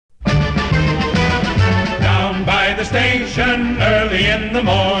station early in the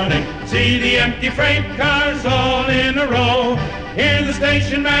morning. See the empty freight cars all in a row. Hear the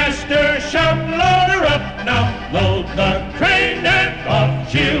station master shout, load her up now, load the train and off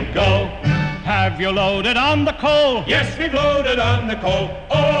she'll go. Have you loaded on the coal? Yes, we've loaded on the coal.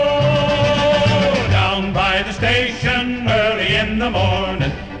 Oh, down by the station early in the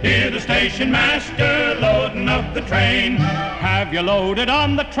morning. Hear the station master loading up the train. Have you loaded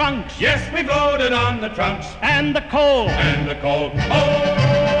on the trunks? Yes, we've loaded on the trunks. And the coal? And the coal.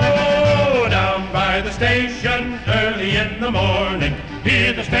 Oh, down by the station early in the morning.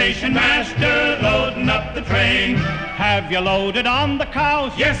 Hear the station master loading up the train. Have you loaded on the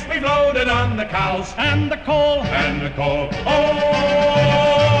cows? Yes, we've loaded on the cows. And the coal? And the coal.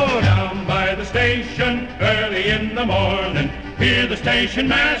 Oh, down by the station early in the morning. Hear the station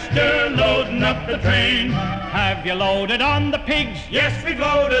master loading up the train. Have you loaded on the pigs? Yes, we've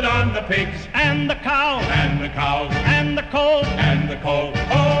loaded on the pigs. And the cows? And the cows. And the coal? And the coal.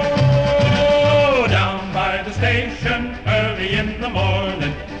 Oh, down by the station early in the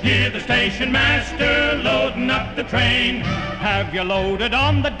morning. Hear the station master loading up the train. Have you loaded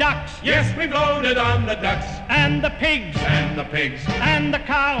on the ducks? Yes, we've loaded on the ducks. And the pigs? And the pigs. And the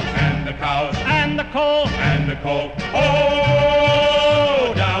cows? And the cows. And the coal? And the coal.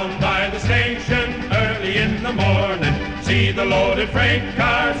 Oh, down by the station early in the morning. See the loaded freight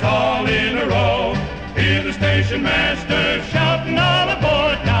cars all in a row. Hear the station master shout.